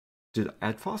Did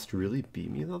Adfost really beat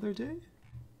me the other day?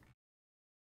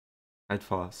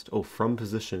 Adfost. Oh, from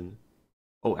position.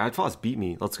 Oh, Adfost beat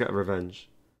me. Let's get revenge.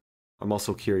 I'm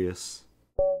also curious.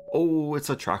 Oh, it's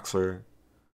a Traxler.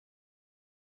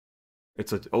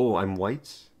 It's a... Oh, I'm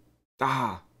white?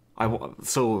 Ah!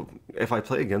 So, if I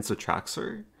play against a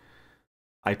Traxler,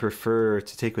 I prefer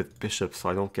to take with bishop so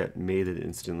I don't get mated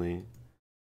instantly.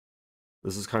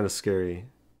 This is kind of scary.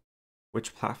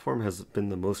 Which platform has been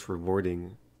the most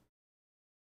rewarding?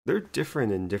 They're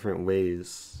different in different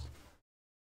ways.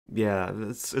 Yeah,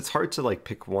 it's hard to like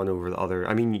pick one over the other.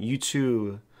 I mean,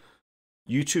 YouTube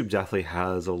definitely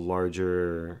has a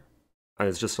larger,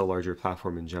 it's just a larger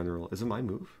platform in general. Is it my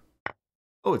move?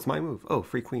 Oh, it's my move. Oh,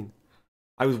 free queen.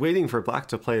 I was waiting for black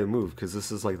to play a move because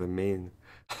this is like the main.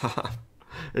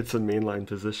 It's a mainline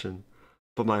position.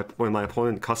 But when my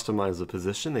opponent customized the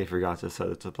position, they forgot to set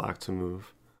it to black to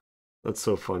move. That's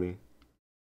so funny.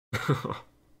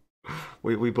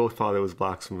 We both thought it was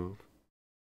black's move.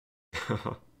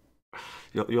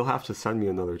 You'll have to send me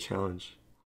another challenge.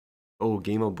 Oh,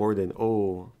 game aborted.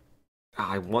 Oh,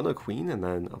 I won a queen and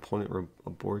then opponent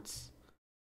aborts.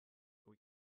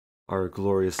 Our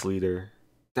glorious leader.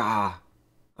 Ah,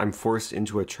 I'm forced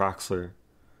into a Traxler.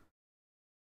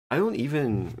 I don't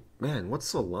even... Man,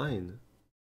 what's the line?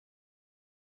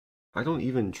 I don't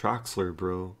even Traxler,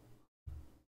 bro.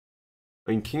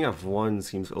 I mean, king f1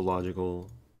 seems illogical.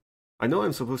 I know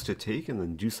I'm supposed to take and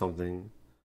then do something.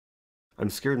 I'm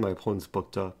scared my opponent's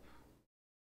booked up.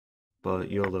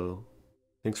 But YOLO.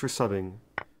 Thanks for subbing.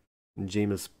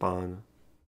 Jameis Bond.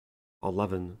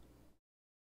 11.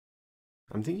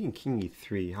 I'm thinking king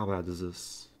e3. How bad is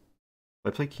this?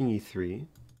 If I play king e3,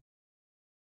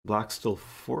 black's still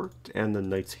forked and the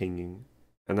knight's hanging.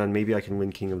 And then maybe I can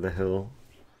win king of the hill.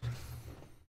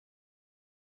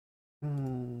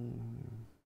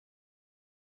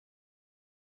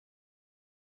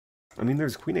 I mean,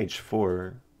 there's queen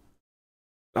h4.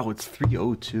 Oh, it's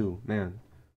 3-0-2, man.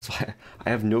 So I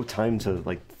have no time to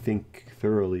like think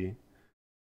thoroughly.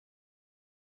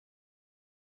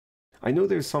 I know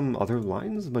there's some other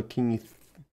lines, but king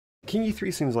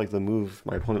e3 seems like the move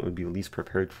my opponent would be least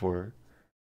prepared for.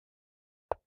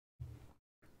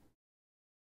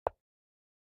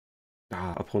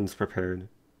 Ah, opponent's prepared.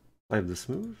 I have this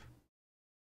move.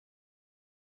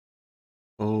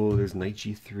 Oh, there's knight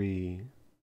g3.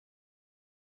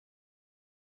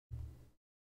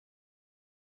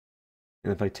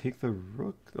 And if I take the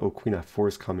rook... Oh, queen f4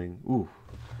 is coming. Ooh,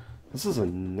 this is a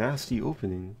nasty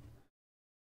opening.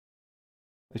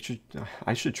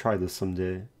 I should try this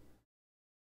someday.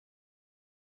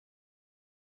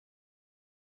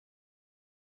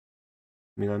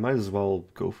 I mean, I might as well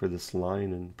go for this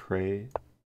line and pray.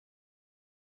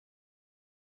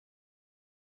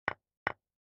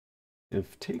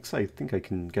 If takes, I think I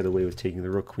can get away with taking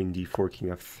the rook, queen d4, king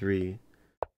f3.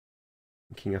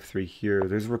 King f3 here.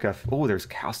 There's rook f... Oh, there's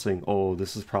castling. Oh,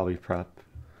 this is probably prep.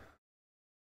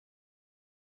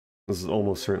 This is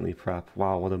almost certainly prep.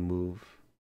 Wow, what a move.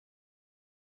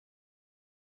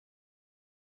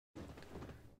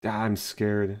 Ah, I'm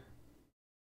scared.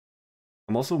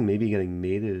 I'm also maybe getting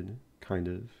mated, kind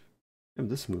of. I have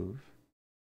this move.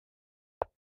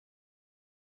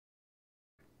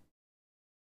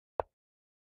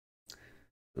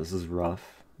 This is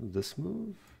rough. This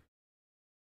move?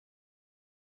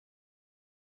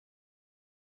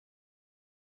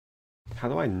 How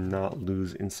do I not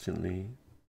lose instantly?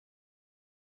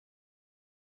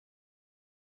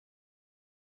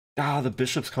 Ah, the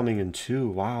bishop's coming in too.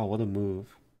 Wow, what a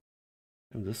move.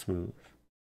 I have this move.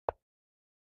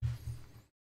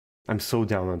 I'm so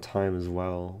down on time as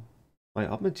well. Am I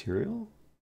up material?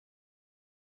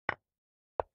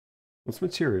 What's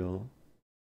material?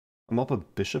 I'm up a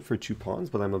bishop for 2 pawns,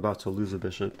 but I'm about to lose a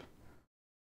bishop.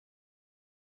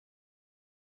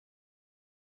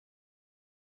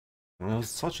 Well, that was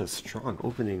such a strong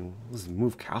opening. This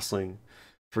move castling.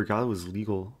 Forgot it was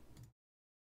legal.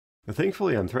 And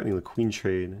thankfully, I'm threatening the queen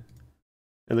trade.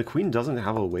 And the queen doesn't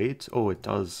have a weight. Oh, it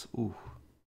does. Ooh.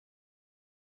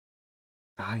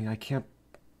 I can't...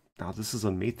 Now, this is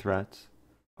a mate threat.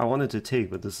 I wanted to take,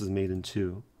 but this is mate in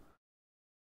 2.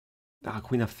 Ah,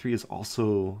 queen f3 is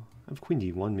also... I have queen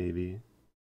d1 maybe.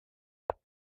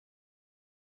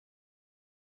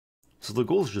 So the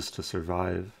goal is just to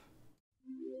survive.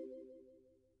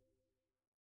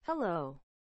 Hello.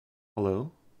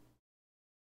 Hello?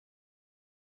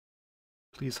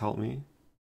 Please help me.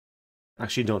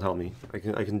 Actually, don't help me.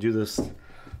 I can do this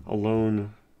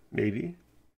alone, maybe.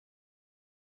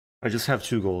 I just have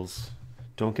 2 goals.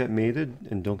 Don't get mated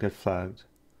and don't get flagged.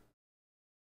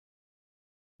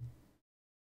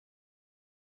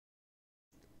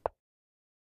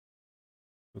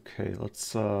 Okay,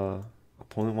 let's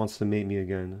opponent wants to mate me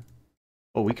again.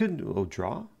 Oh, we could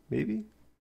draw, maybe?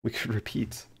 We could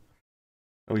repeat.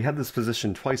 Oh, we had this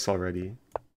position twice already.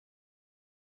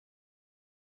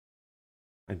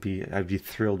 I'd be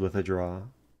thrilled with a draw.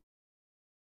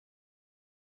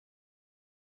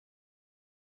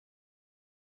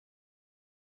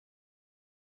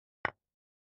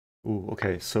 Ooh,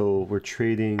 okay, so we're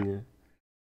trading.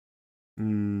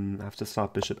 I have to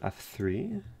stop bishop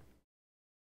f3.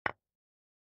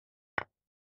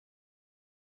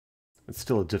 It's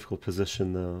still a difficult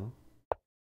position though.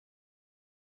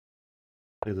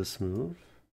 Play this move.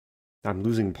 I'm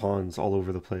losing pawns all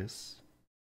over the place.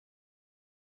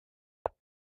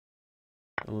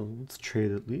 Let's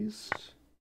trade at least.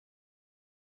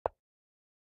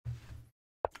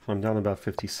 I'm down about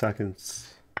 50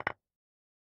 seconds.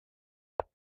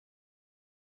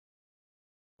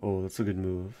 Oh, that's a good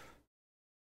move.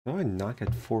 How do I not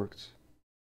get forked?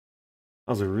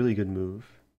 That was a really good move.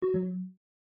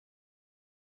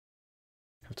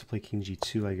 Have to play king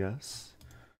g2, I guess.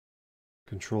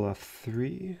 Control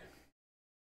f3.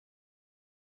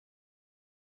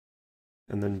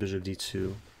 And then bishop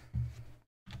d2.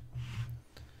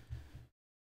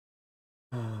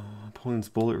 Opponent's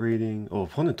bullet rating. Oh,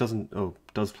 opponent doesn't. Oh,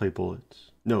 does play bullet.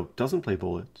 No, doesn't play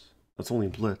bullet. That's only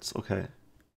blitz. Okay.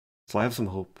 So I have some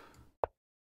hope.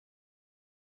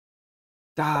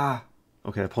 Ah!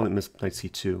 Okay, opponent missed knight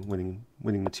c2, winning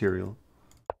material.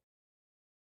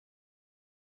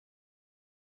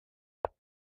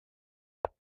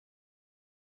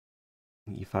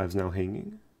 E5 is now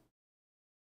hanging.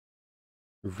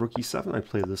 Rook e7, I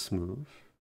play this move.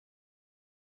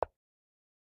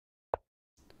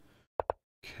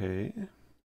 Okay.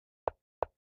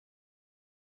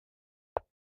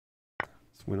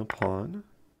 Let's win a pawn.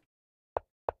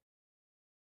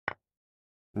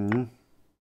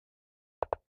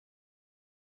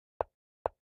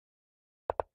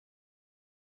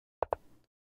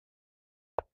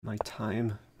 My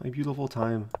time. My beautiful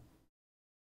time.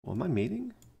 Well, am I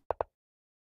mating?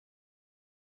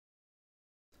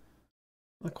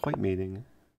 Not quite mating. It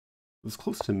was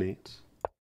close to mate.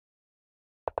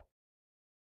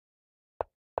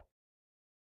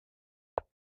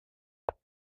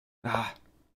 Ah.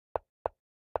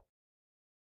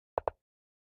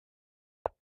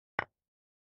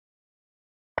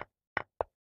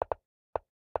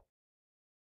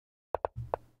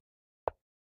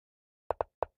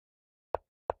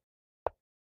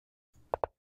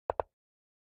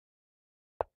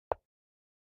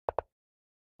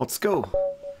 Let's go.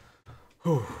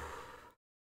 Oh.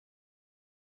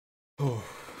 Oh.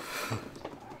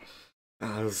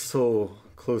 I was so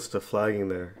close to flagging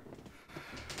there.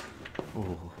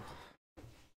 Oh.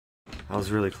 I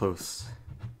was really close.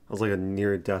 That was like a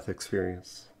near-death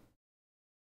experience.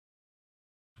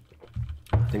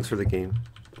 Thanks for the game.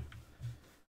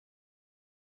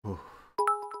 Oh.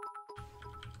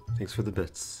 Thanks for the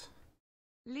bits.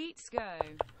 Let's go.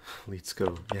 Let's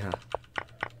go, yeah.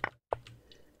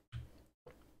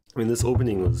 I mean, this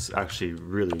opening was actually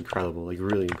really incredible, like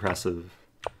really impressive.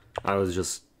 I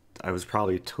was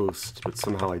probably toast, but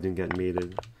somehow I didn't get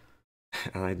mated.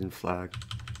 And I didn't flag.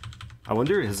 I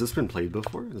wonder, has this been played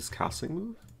before, this casting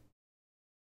move?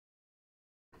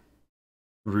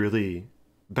 Really?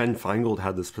 Ben Feingold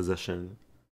had this position.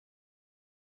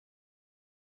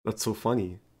 That's so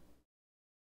funny.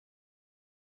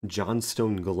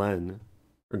 Johnstone Glenn,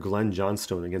 or Glenn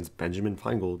Johnstone against Benjamin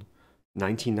Feingold,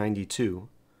 1992.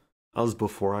 That was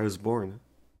before I was born.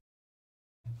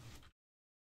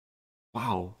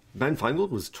 Wow, Ben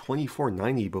Feingold was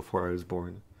 2490 before I was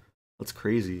born. That's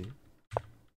crazy.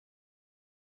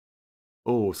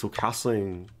 Oh, so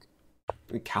castling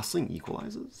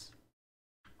equalizes?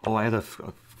 Oh, I had a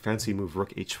fancy move,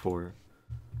 rook h4.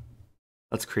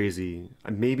 That's crazy.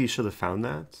 I maybe should have found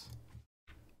that.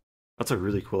 That's a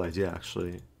really cool idea,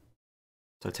 actually.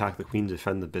 To attack the queen,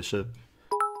 defend the bishop,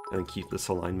 and keep this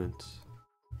alignment.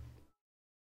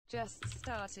 Just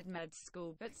started med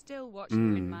school, but still watch you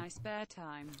in my spare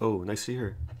time. Oh, nice to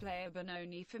hear. Play a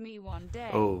Benoni for me one day.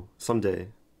 Oh, someday.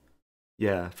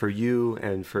 Yeah, for you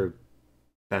and for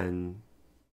Ben.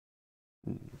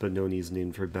 Benoni's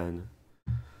named for Ben.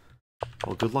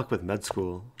 Well, good luck with med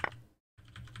school.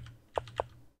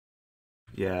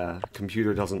 Yeah,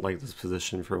 computer doesn't like this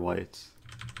position for white.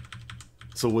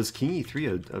 So was king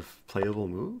e3 a playable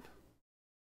move?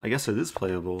 I guess it is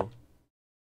playable.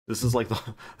 This is like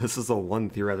this is the one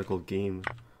theoretical game.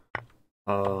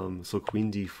 So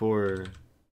queen d4.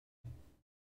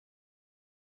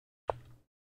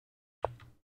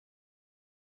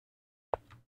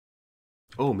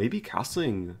 Oh, maybe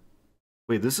castling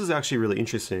Wait, this is actually really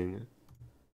interesting.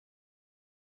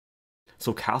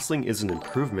 So castling is an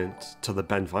improvement to the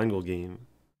Ben Feingold game.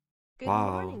 Good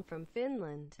Wow. morning from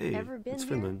Finland. Hey, Ever been it's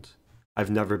here? Finland. I've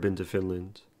never been to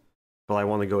Finland, but I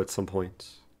want to go at some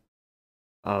point.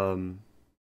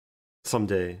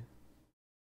 Someday.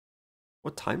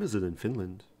 What time is it in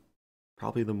Finland?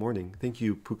 Probably the morning. Thank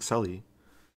you, Puxeli,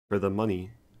 for the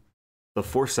money. The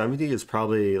 470 is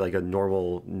probably like a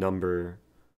normal number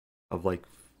of like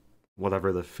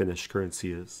whatever the Finnish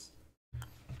currency is.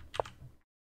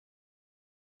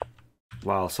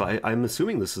 Wow, so I'm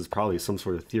assuming this is probably some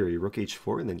sort of theory. Rook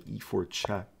h4 and then e4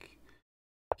 check.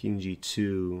 King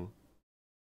g2.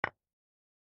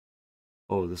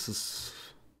 Oh, this is...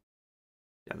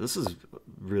 Yeah, this is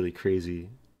really crazy.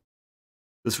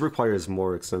 This requires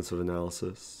more extensive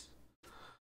analysis.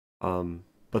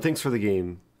 But thanks for the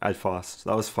game, Adfost.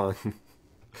 That was fun.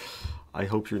 I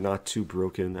hope you're not too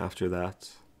broken after that.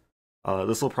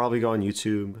 This will probably go on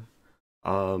YouTube.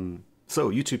 So,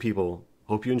 YouTube people,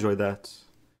 hope you enjoyed that.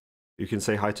 You can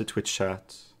say hi to Twitch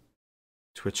chat.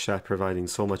 Twitch chat providing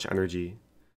so much energy.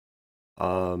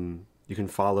 You can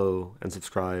follow and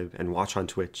subscribe and watch on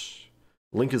Twitch.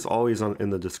 Link is always in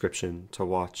the description to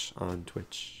watch on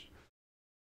Twitch.